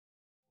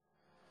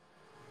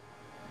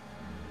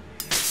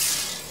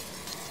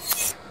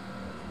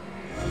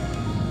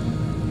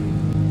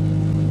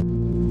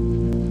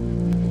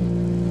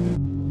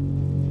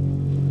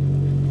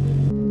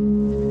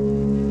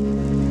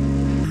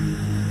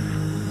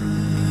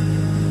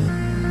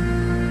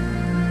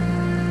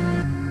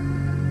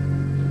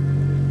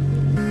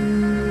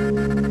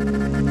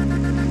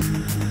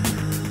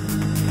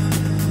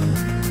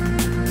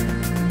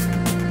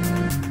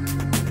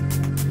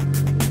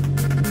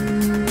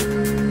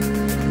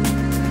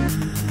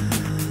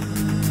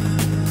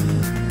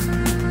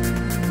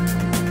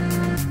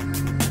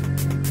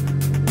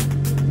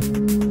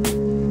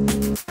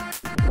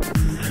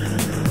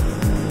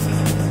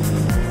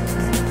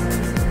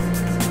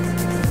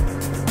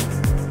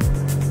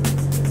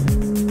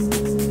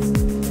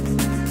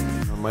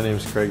My name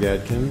is Craig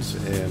Adkins,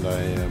 and I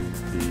am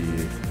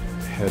the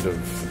head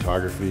of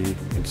photography,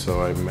 and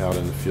so I'm out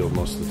in the field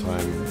most of the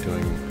time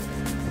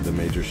doing the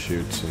major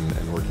shoots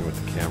and working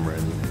with the camera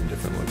in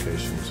different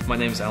locations. My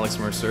name is Alex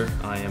Mercer.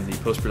 I am the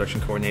post-production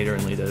coordinator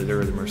and lead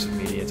editor of Immersive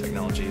Media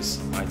Technologies.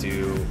 I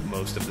do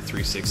most of the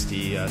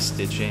 360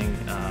 stitching,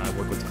 I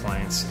work with the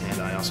clients,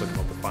 and I also come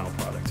up with the final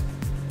product.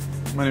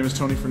 My name is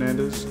Tony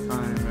Fernandez.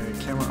 I'm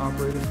a camera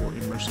operator for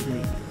Immersive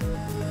Media.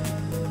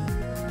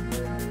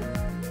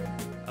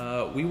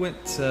 We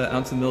went out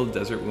into the middle of the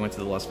desert. We went to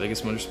the Las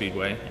Vegas Motor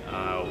Speedway,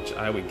 which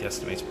I would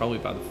guesstimate is probably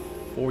about a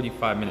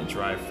 45-minute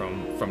drive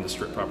from the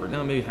strip proper.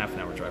 No, maybe half an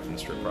hour drive from the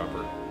strip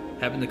proper.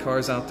 Having the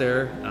cars out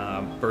there,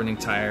 burning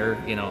tire,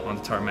 on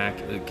the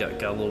tarmac, it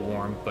got a little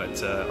warm,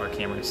 but our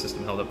camera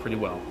system held up pretty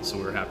well, so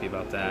we were happy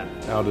about that.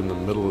 Out in the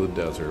middle of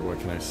the desert, what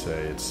can I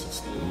say? It's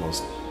the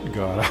most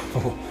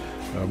god-awful,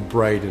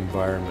 bright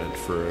environment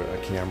for a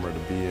camera to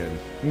be in.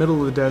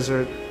 Middle of the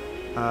desert,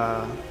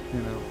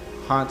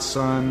 hot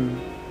sun,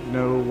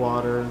 no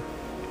water.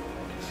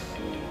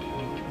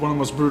 One of the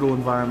most brutal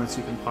environments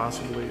you can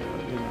possibly,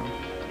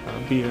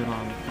 be in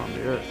on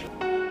the earth.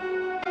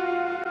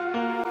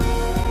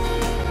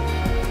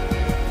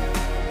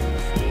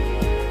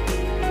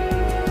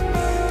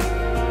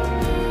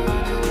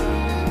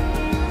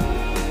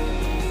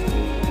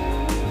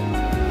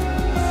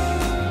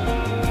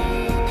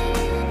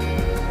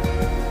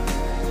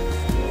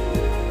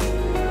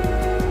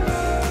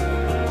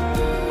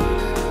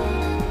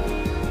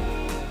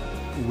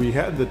 We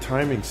had the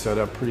timing set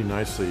up pretty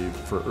nicely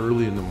for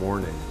early in the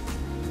morning,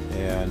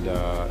 and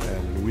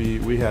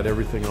we had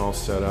everything all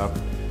set up,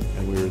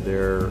 and we were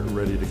there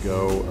ready to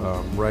go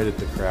right at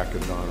the crack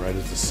of dawn, right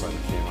as the sun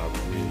came up.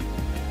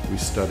 We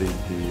studied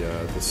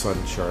the sun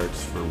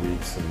charts for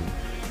weeks and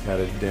had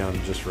it down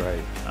just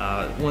right.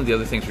 One of the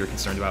other things we were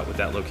concerned about with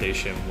that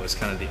location was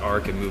kind of the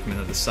arc and movement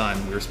of the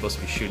sun. We were supposed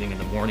to be shooting in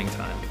the morning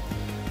time,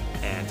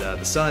 and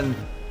the sun,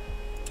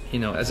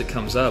 as it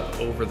comes up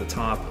over the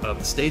top of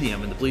the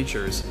stadium and the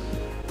bleachers,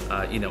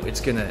 it's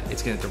gonna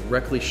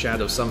directly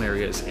shadow some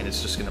areas, and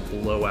it's just gonna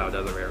blow out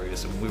other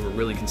areas. And we were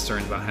really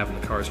concerned about having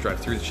the cars drive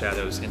through the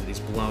shadows into these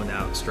blown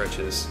out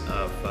stretches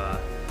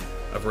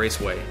of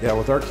raceway. Yeah,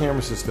 with our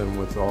camera system,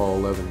 with all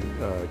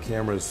 11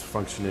 cameras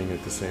functioning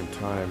at the same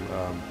time,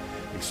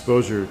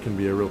 exposure can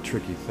be a real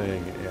tricky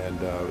thing, and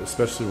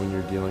especially when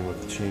you're dealing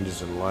with the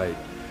changes in light.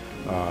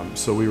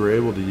 So we were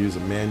able to use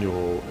a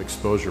manual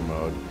exposure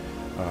mode,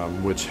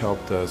 which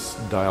helped us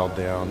dial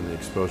down the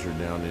exposure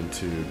down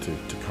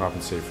to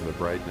compensate for the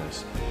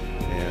brightness,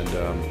 and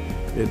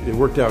it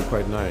worked out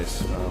quite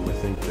nice. I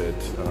think that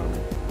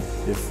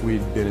if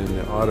we'd been in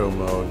the auto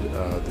mode,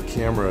 the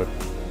camera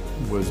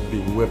was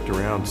being whipped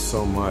around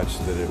so much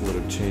that it would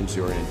have changed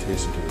the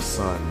orientation to the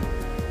sun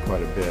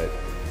quite a bit,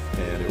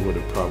 and it would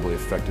have probably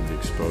affected the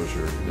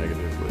exposure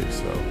negatively.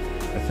 So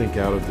I think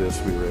out of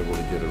this we were able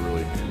to get a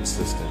really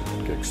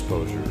consistent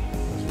exposure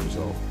as a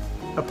result.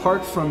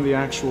 Apart from the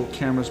actual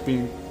cameras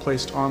being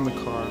placed on the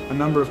car, a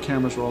number of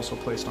cameras were also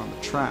placed on the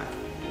track.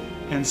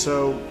 And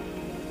so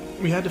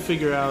we had to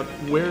figure out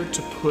where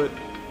to put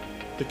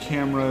the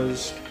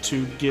cameras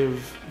to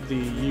give the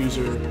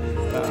user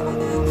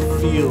a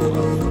feel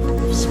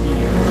of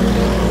speed.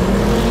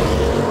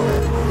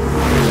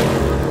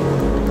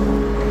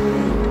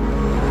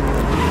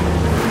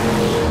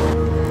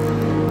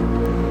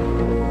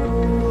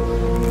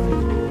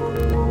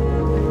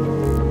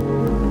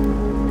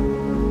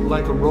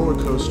 Like a roller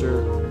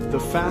coaster, the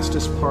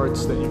fastest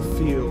parts that you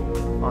feel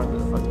are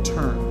the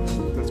turns.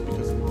 That's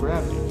because of the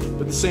gravity.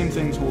 But the same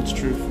thing holds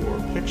true for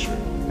a picture.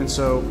 And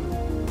so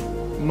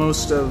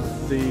most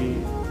of the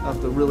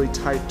really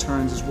tight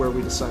turns is where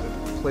we decided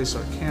to place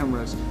our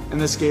cameras.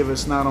 And this gave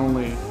us not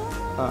only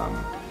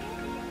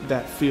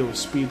that feel of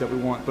speed that we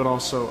want, but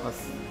also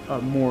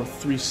a more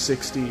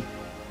 360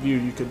 view.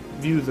 You could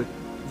view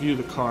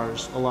the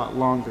cars a lot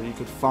longer. You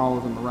could follow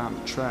them around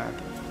the track,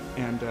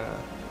 and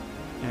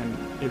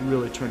it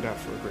really turned out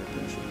for a great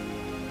picture.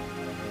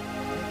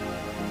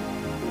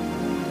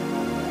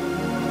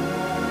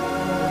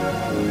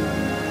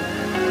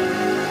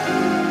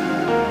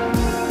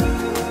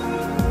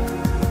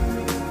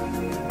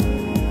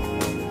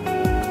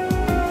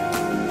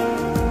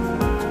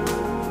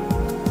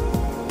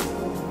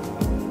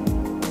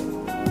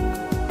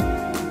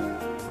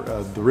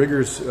 The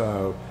riggers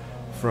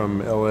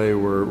from LA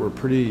were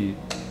pretty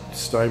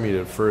stymied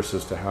at first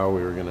as to how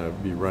we were going to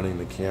be running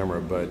the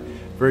camera, but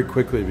very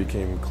quickly it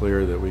became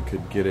clear that we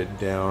could get it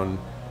down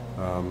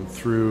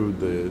through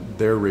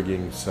their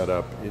rigging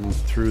setup in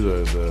through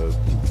the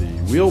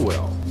wheel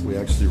well. We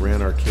actually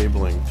ran our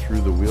cabling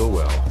through the wheel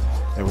well,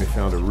 and we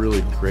found a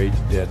really great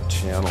dead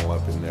channel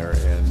up in there,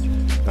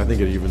 and I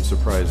think it even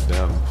surprised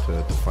them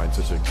to find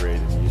such a great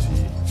and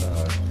easy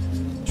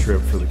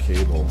trip for the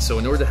cable. So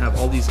in order to have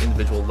all these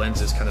individual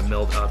lenses kind of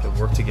meld up and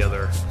work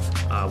together,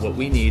 what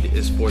we need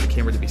is for the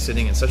camera to be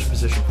sitting in such a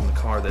position from the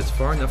car that it's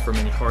far enough from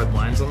any hard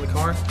lines on the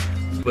car,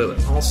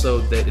 but also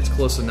that it's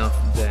close enough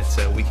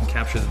that we can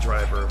capture the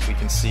driver, we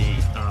can see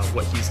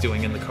what he's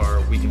doing in the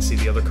car, we can see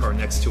the other car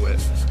next to it,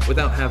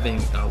 without having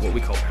what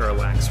we call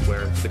parallax,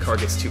 where the car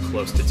gets too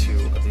close to two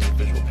of the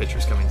individual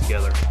pictures coming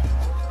together.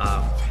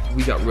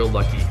 We got real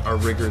lucky. Our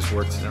riggers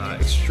worked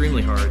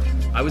extremely hard.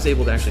 I was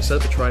able to actually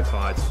set up a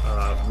tripod,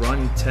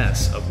 run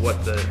tests of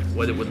what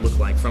it would look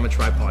like from a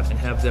tripod, and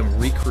have them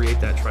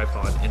recreate that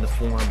tripod in the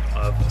form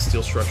of a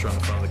steel structure on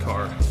the front of the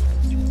car,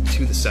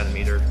 to the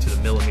centimeter, to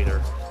the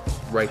millimeter,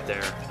 right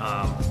there.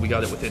 We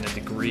got it within a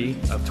degree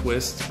of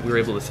twist. We were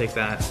able to take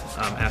that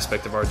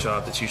aspect of our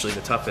job that's usually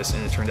the toughest,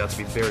 and it turned out to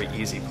be very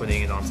easy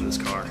putting it onto this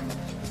car.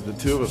 The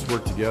two of us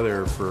worked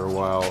together for a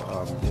while,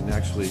 and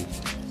actually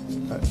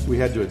we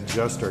had to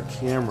adjust our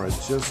camera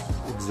just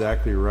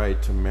exactly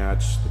right to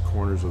match the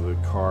corners of the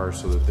car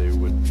so that they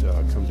would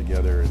come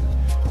together and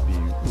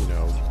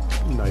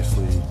be,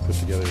 nicely put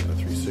together in the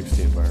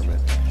 360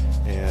 environment.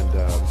 And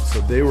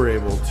so they were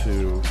able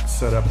to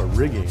set up a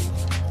rigging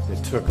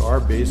that took our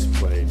base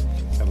plate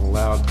and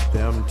allowed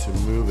them to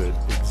move it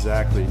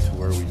exactly to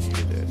where we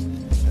needed it.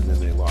 And then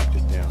they locked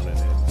it down, and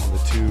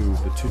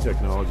the two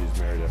technologies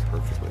married up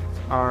perfectly.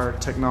 Our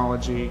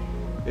technology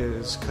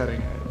is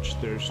cutting edge.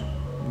 There's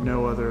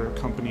no other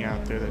company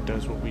out there that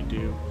does what we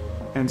do.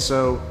 And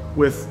so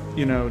with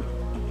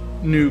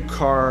new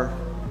car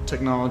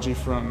technology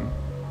from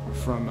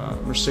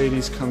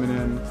Mercedes coming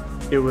in,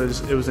 it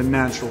was a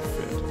natural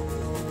fit.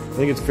 I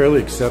think it's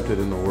fairly accepted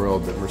in the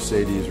world that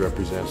Mercedes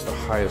represents the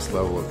highest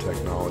level of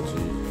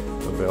technology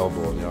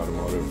available in the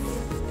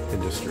automotive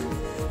industry.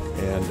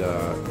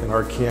 And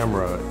our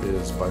camera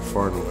is by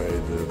far and away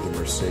the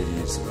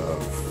Mercedes of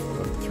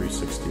the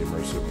 360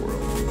 immersive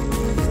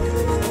world.